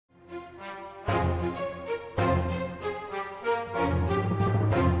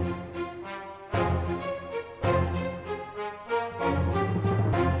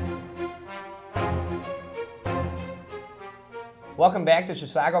Welcome back to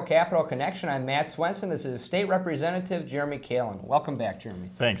Chisago Capital Connection. I'm Matt Swenson. This is State Representative Jeremy Kalin. Welcome back, Jeremy.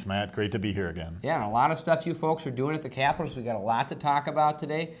 Thanks, Matt. Great to be here again. Yeah, and a lot of stuff you folks are doing at the Capitol, so we've got a lot to talk about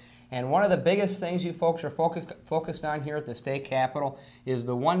today. And one of the biggest things you folks are focused on here at the State Capitol is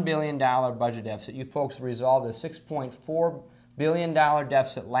the $1 billion budget deficit. You folks resolved a $6.4 billion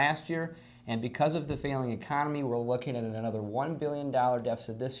deficit last year, and because of the failing economy, we're looking at another $1 billion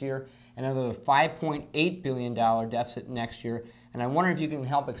deficit this year, and another $5.8 billion deficit next year. And I wonder if you can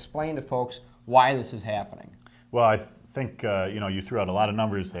help explain to folks why this is happening. Well, I think you threw out a lot of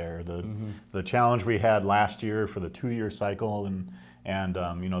numbers there. The challenge we had last year for the 2-year cycle, and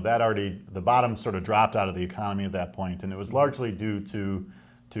that already, the bottom sort of dropped out of the economy at that point, and it was largely due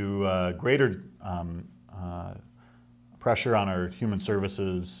to greater pressure on our human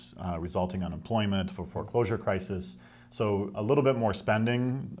services, resulting unemployment, for foreclosure crisis. So a little bit more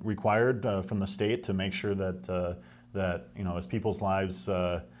spending required from the state to make sure that as people's lives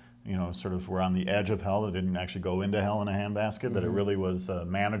sort of were on the edge of hell, it didn't actually go into hell in a handbasket, that it really was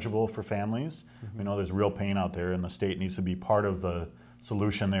manageable for families. We know there's real pain out there, and the state needs to be part of the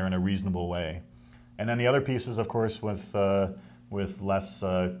solution there in a reasonable way. And then the other pieces, of course, with less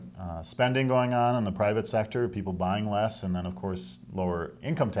spending going on in the private sector, people buying less, and then of course lower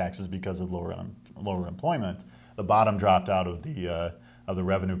income taxes because of lower employment, the bottom dropped out of the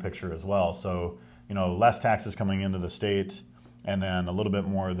revenue picture as well. So less taxes coming into the state, and then a little bit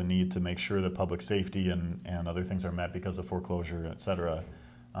more the need to make sure that public safety and other things are met because of foreclosure, et cetera.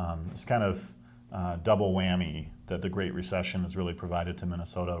 It's kind of double whammy that the Great Recession has really provided to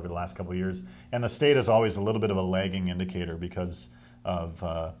Minnesota over the last couple of years. And the state is always a little bit of a lagging indicator because of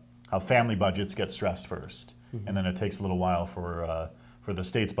how family budgets get stressed first. And then it takes a little while for the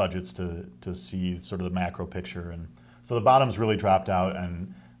state's budgets to see sort of the macro picture. And so the bottom's really dropped out,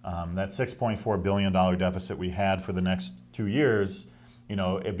 and that $6.4 billion deficit we had for the next 2 years,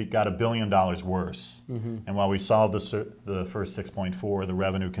 it got $1 billion worse. And while we solved the first 6.4, the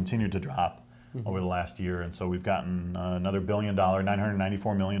revenue continued to drop over the last year, and so we've gotten another $1 billion,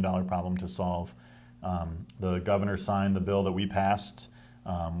 $994 million problem to solve. The governor signed the bill that we passed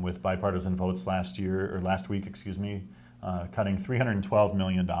with bipartisan votes last week, cutting $312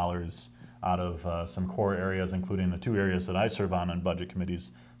 million out of some core areas, including the 2 areas that I serve on budget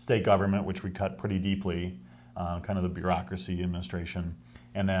committees: state government, which we cut pretty deeply, kind of the bureaucracy administration,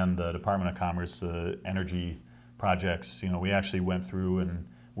 and then the Department of Commerce, energy projects. We actually went through and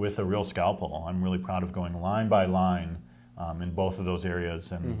with a real scalpel. I'm really proud of going line by line in both of those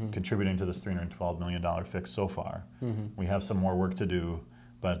areas and contributing to this $312 million fix so far. We have some more work to do,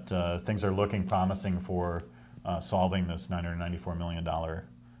 but things are looking promising for solving this $994 million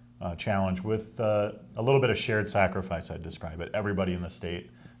challenge with a little bit of shared sacrifice, I'd describe it. Everybody in the state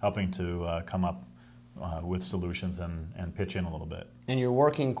helping to come up with solutions and pitch in a little bit. And you're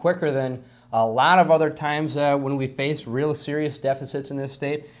working quicker than a lot of other times when we face real serious deficits in this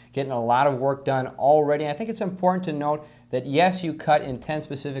state, getting a lot of work done already. I think it's important to note that yes, you cut in 10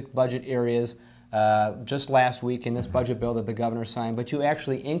 specific budget areas just last week in this budget bill that the governor signed, but you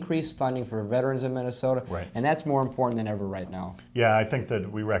actually increased funding for veterans in Minnesota, and that's more important than ever right now. Yeah, I think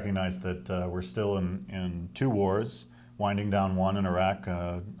that we recognize that we're still in 2 wars, winding down one in Iraq,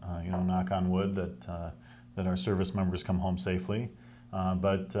 knock on wood that our service members come home safely,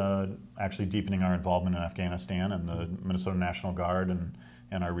 but actually deepening our involvement in Afghanistan, and the Minnesota National Guard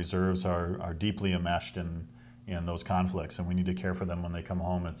and our reserves are deeply enmeshed in those conflicts, and we need to care for them when they come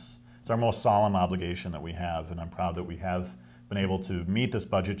home. It's our most solemn obligation that we have, and I'm proud that we have been able to meet this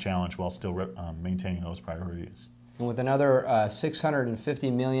budget challenge while still maintaining those priorities. And with another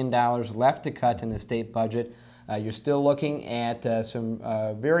 $650 million left to cut in the state budget, you're still looking at some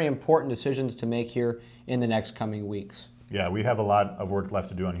very important decisions to make here in the next coming weeks. Yeah, we have a lot of work left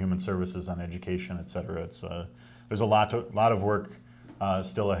to do on human services, on education, et cetera. There's a lot of work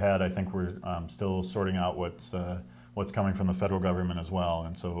still ahead. I think we're still sorting out what's coming from the federal government as well,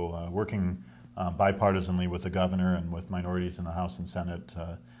 and so working bipartisanly with the governor and with minorities in the House and Senate.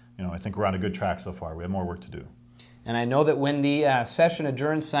 I think we're on a good track so far. We have more work to do. And I know that when the session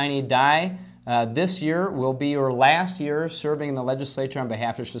adjourns, sine die, this year will be your last year serving in the legislature on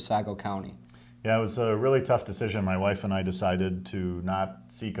behalf of Chisago County. Yeah, it was a really tough decision. My wife and I decided to not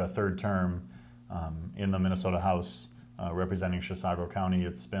seek a 3rd term in the Minnesota House representing Chisago County.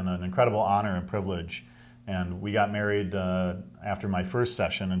 It's been an incredible honor and privilege. And we got married after my first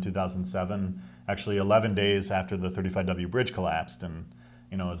session in 2007, actually 11 days after the 35W bridge collapsed. And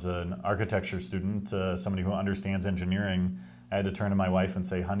as an architecture student, somebody who understands engineering, I had to turn to my wife and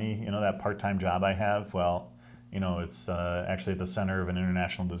say, honey, that part-time job I have, well, it's actually at the center of an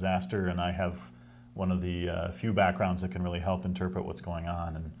international disaster, and I have one of the few backgrounds that can really help interpret what's going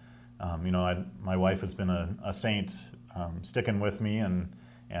on. And you know, my wife has been a saint, sticking with me, and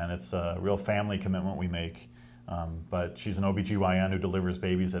it's a real family commitment we make. But she's an OBGYN who delivers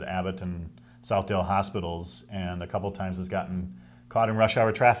babies at Abbott and Southdale hospitals, and a couple times has gotten caught in rush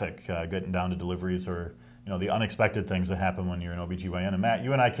hour traffic, getting down to deliveries, or you know, the unexpected things that happen when you're an OBGYN. And Matt,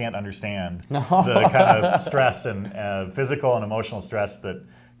 you and I can't understand the kind of stress and physical and emotional stress that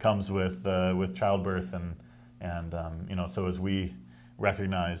comes with childbirth, and you know, so as we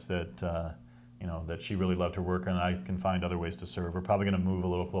recognize that you know, that she really loved her work, and I can find other ways to serve, we're probably going to move a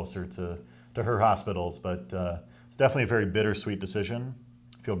little closer to her hospitals. But it's definitely a very bittersweet decision.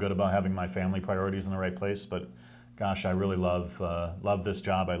 I feel good about having my family priorities in the right place, but gosh, I really love this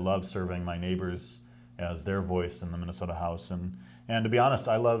job. I love serving my neighbors as their voice in the Minnesota House, and to be honest,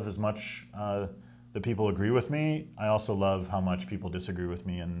 I love as much that people agree with me. I also love how much people disagree with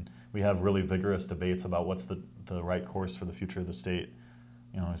me, and we have really vigorous debates about what's the right course for the future of the state.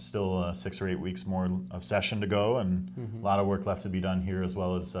 You know, there's still 6 or 8 weeks more of session to go, and a lot of work left to be done here, as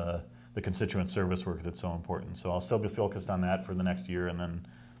well as the constituent service work that's so important. So I'll still be focused on that for the next year, and then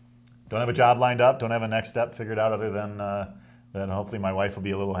don't have a job lined up, don't have a next step figured out, other than that hopefully my wife will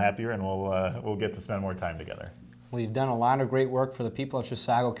be a little happier, and we'll get to spend more time together. Well, you've done a lot of great work for the people of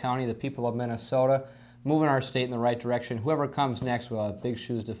Chisago County, the people of Minnesota, moving our state in the right direction. Whoever comes next will have big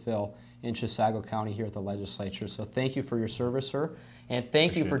shoes to fill in Chisago County here at the legislature. So thank you for your service, sir. And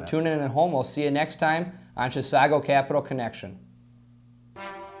thank you for tuning in at home. We'll see you next time on Chisago Capital Connection.